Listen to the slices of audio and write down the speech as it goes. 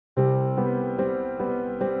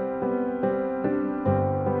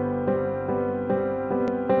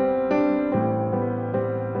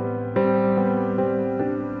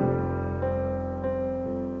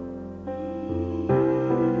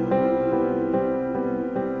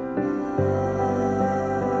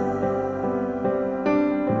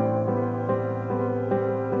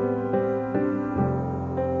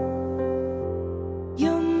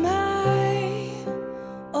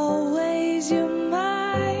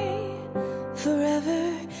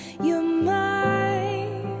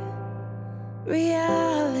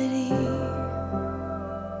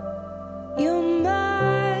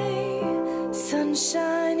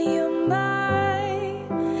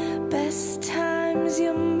Sometimes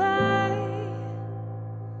you're my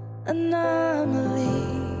anomaly,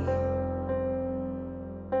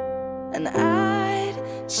 and I'd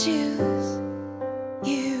choose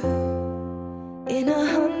you in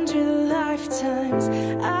 100 lifetimes.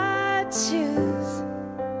 I'd choose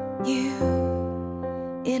you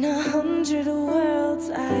in 100 worlds.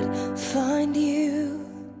 I'd find you,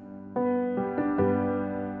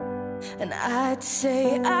 and I'd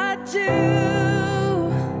say I do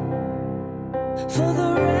for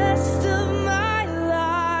the rest of my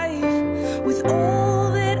life. With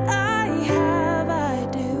all that I have, I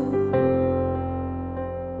do,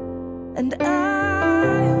 and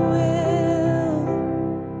I will.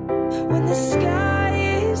 When the sky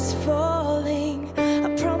is falling,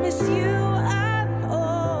 I promise you I'm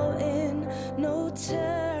all in. No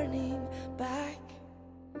turning back,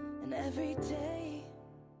 and every day.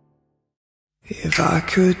 If I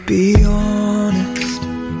could be honest,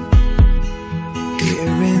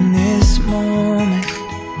 here in this moment,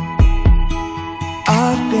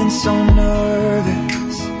 I've been so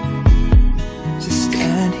nervous to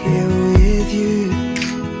stand here with you.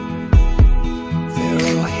 They're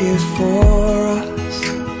all here for us,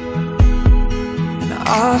 and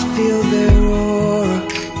I feel their aura.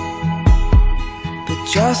 But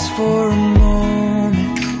just for a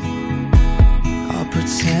moment, I'll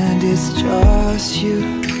pretend it's just you.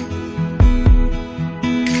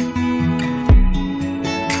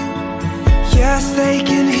 Yes, they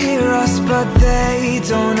can hear us, but they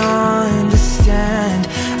don't understand.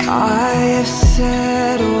 I have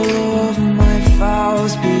said all of my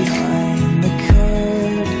vows behind the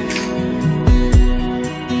curtain.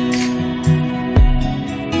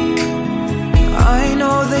 I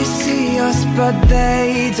know they see us, but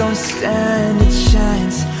they don't stand a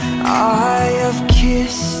chance. I have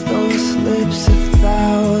kissed those lips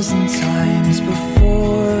 1,000 times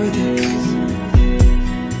before this.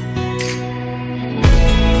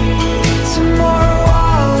 Tomorrow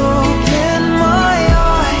I'll open my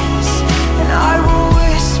eyes and I will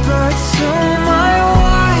whisper to my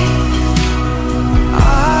wife,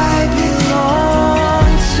 I belong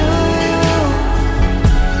to you.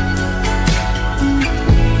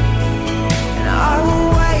 And I will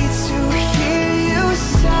wait to hear you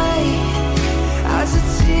say, as a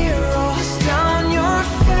tear rolls down your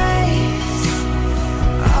face,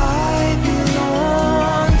 I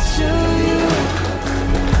belong to you.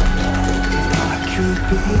 To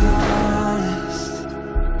be honest,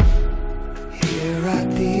 here at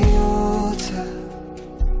the altar,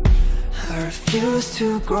 I refuse to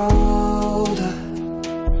grow older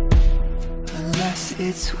unless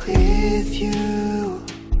it's with you.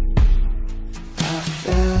 I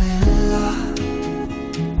fell in love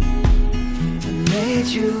and made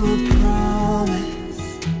you a promise,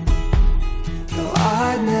 though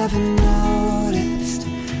I'd never noticed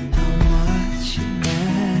how much you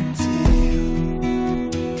meant to you.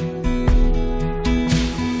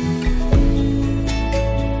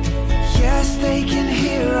 They can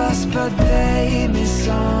hear us, but they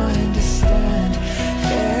misunderstand.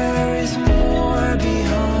 There is more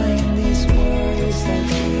behind these words that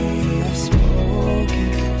we have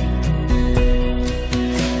spoken.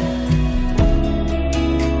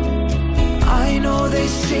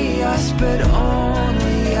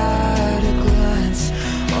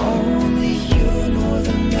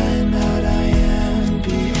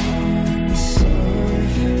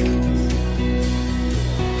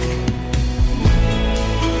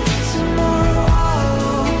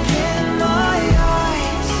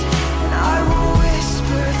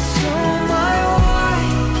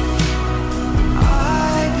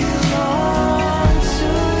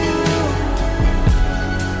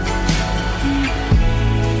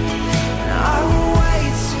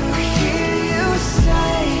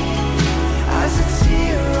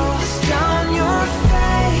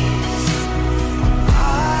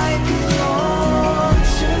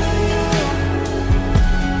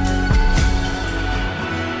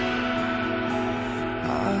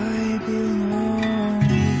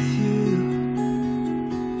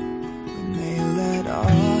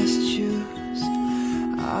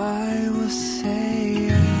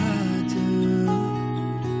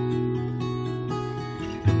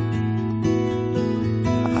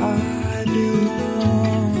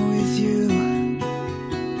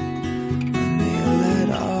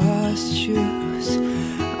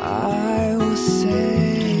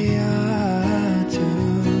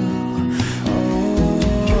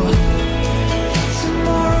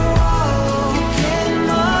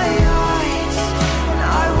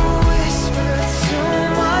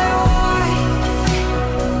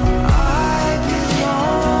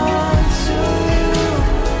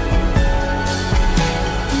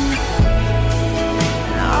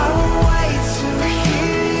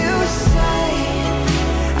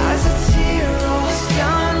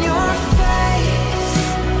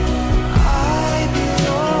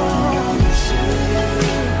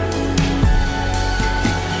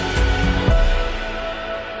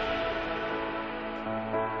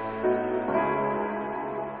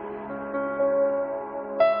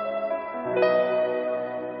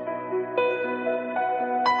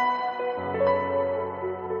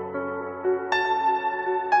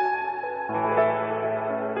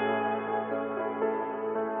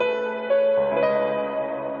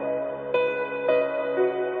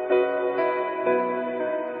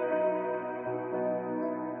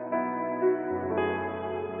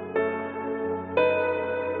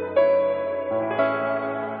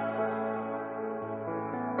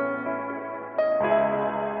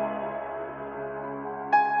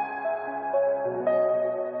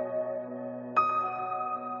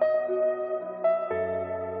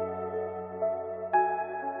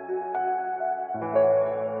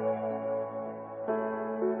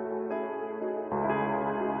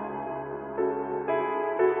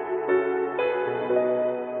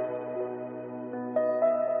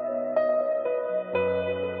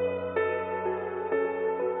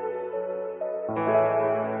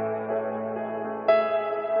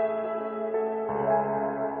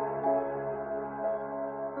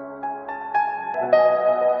 Oh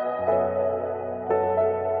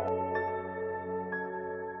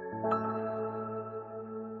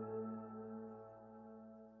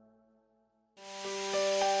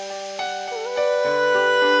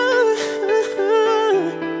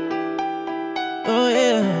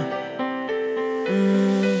yeah.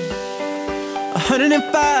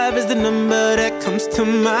 105 is the number that comes to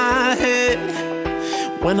my head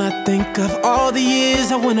when I think of all the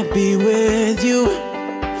years I wanna be with you.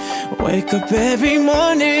 Wake up every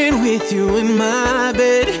morning with you in my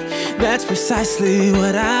bed. That's precisely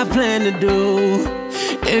what I plan to do.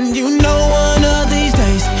 And you know one of these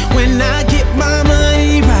days when I get my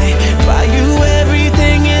money right, buy you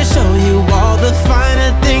everything and show you all the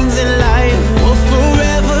finer things in life. We'll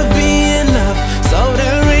forever be in love, so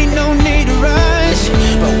there ain't no need to rush.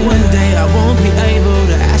 But one day I won't be able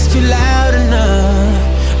to ask you loud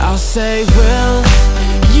enough. I'll say, will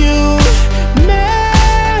you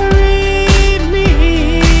marry me?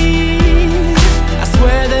 I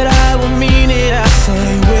swear that I will mean it. I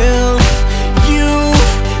say, will you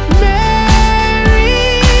marry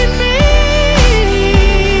me?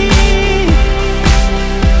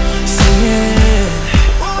 Sing it.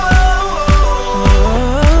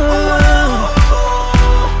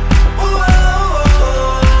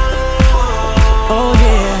 Oh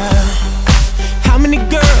yeah. How many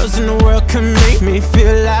girls in the world can make me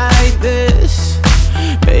feel like this?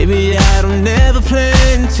 Baby, I don't ever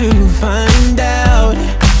plan to find out.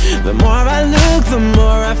 The more I look, the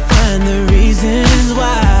more I find the reasons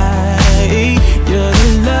why you're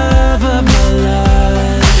the love of my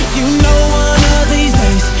life. You know one of these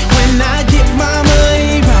days when I get my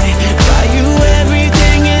money right, buy you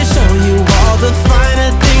everything and show you all the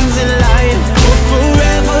finer things in life. We'll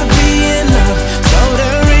forever be in love, so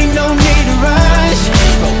there ain't no need to rush.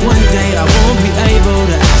 But one day I won't be able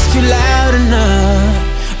to ask you loud enough.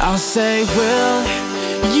 I'll say, will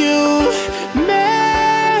you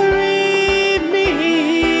marry me?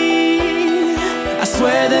 I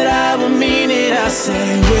swear that I will mean it. I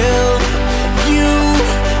say, will you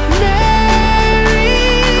marry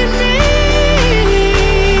me?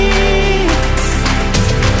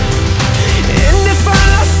 And if I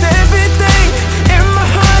lost everything, in my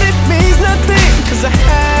heart it means nothing, 'cause I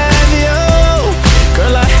have you,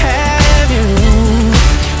 girl, I have you.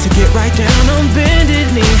 To get right down on bended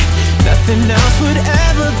knee, nothing else would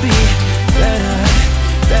ever be better,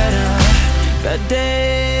 better. The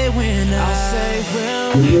day when I'll say,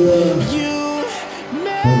 will you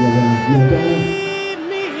marry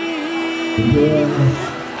me?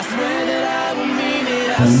 I swear that I will mean it.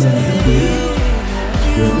 I say, will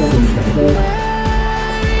you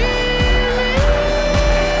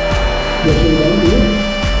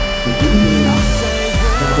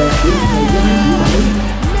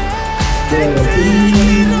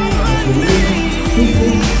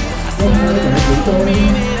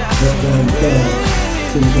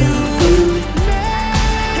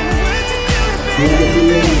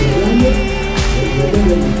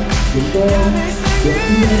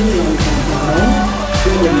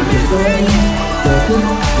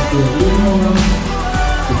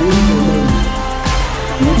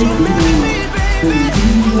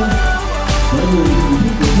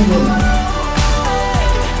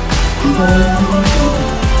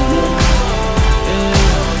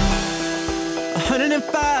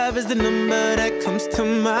 $105 is the number that comes to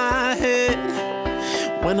my head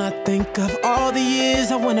when I think of all the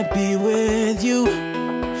years I wanna be with you.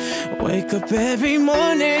 Wake up every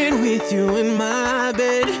morning with you in my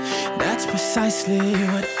bed. That's precisely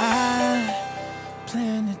what I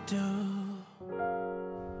plan to do.